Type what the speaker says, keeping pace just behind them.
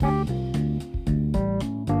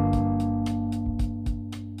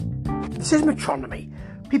This is Metronomy.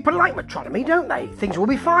 People like Metronomy, don't they? Things will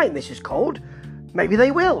be fine, this is called. Maybe they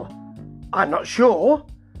will. I'm not sure.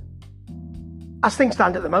 As things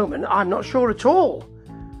stand at the moment, I'm not sure at all.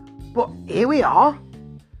 But here we are.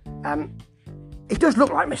 It does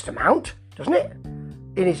look like Mr. Mount, doesn't it?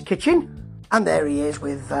 In his kitchen. And there he is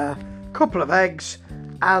with a couple of eggs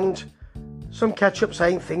and some ketchup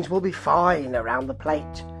saying things will be fine around the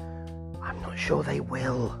plate. I'm not sure they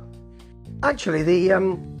will. Actually,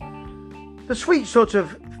 the sweet sort of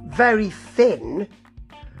very thin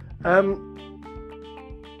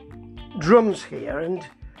drums here and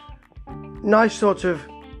nice sort of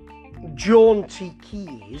jaunty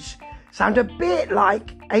keys sound a bit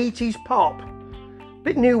like 80s pop.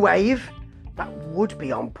 Bit new wave. That would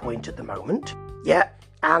be on point at the moment. Yeah,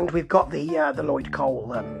 and we've got the Lloyd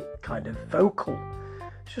Cole kind of vocal.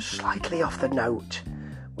 It's just slightly off the note,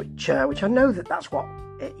 which I know that's what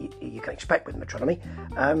you can expect with Metronomy.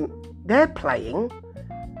 They're playing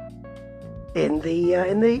in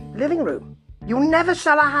the living room. You'll never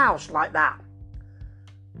sell a house like that.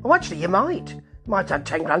 Oh, actually, you might. Might add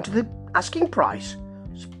 10 grand to the asking price.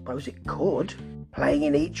 Suppose it could. Playing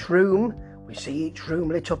in each room. We see each room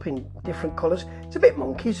lit up in different colours. It's a bit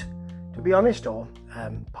Monkeys, to be honest, or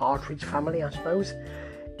Partridge Family, I suppose.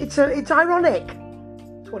 It's ironic.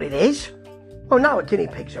 That's what it is. Well, now a guinea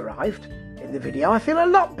pig's arrived in the video, I feel a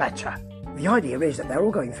lot better. The idea is that they're all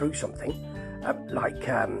going through something, like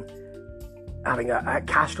having a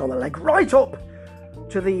cast on the leg right up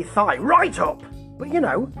to the thigh, right up. But you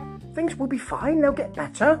know, things will be fine, they'll get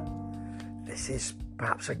better. This is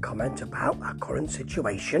perhaps a comment about our current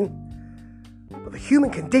situation. But the human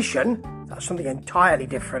condition, that's something entirely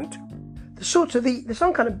different. The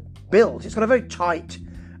song kind of builds, it's got a very tight,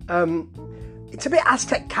 it's a bit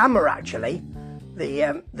Aztec Camera actually,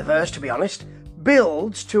 the verse, to be honest,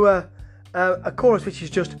 builds to a chorus which is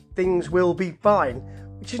just, things will be fine,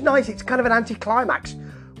 which is nice. It's kind of an anticlimax,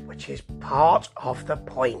 which is part of the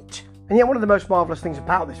point. And yet one of the most marvellous things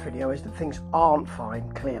about this video is that things aren't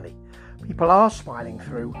fine, clearly. People are smiling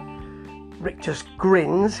through rictus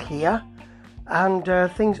grins here, and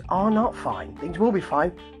things are not fine. Things will be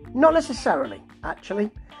fine. Not necessarily,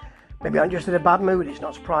 actually. Maybe I'm just in a bad mood. It's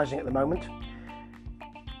not surprising at the moment.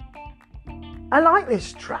 I like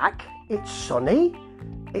this track. It's sunny.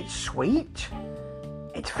 It's sweet.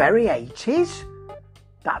 It's very 80s.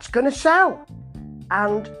 That's going to sell.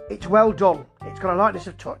 And it's well done. It's got a lightness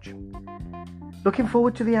of touch. Looking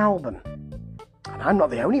forward to the album. And I'm not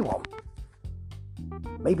the only one.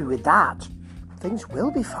 Maybe with that, things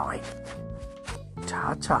will be fine.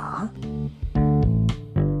 Ta-ta.